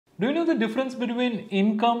Do you know the difference between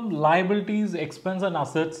income, liabilities, expense and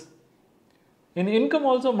assets? In income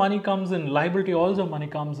also money comes in, liability also money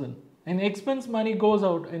comes in. In expense money goes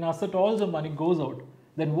out, in asset also money goes out.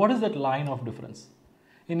 Then what is that line of difference?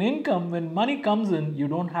 In income, when money comes in, you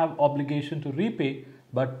don't have obligation to repay,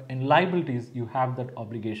 but in liabilities, you have that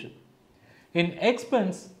obligation. In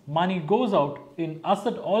expense, money goes out, in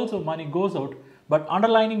asset also money goes out, but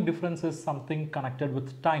underlying difference is something connected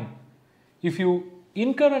with time. If you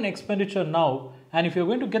incur an expenditure now and if you're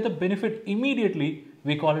going to get the benefit immediately,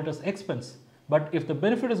 we call it as expense. But if the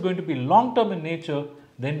benefit is going to be long term in nature,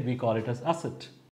 then we call it as asset.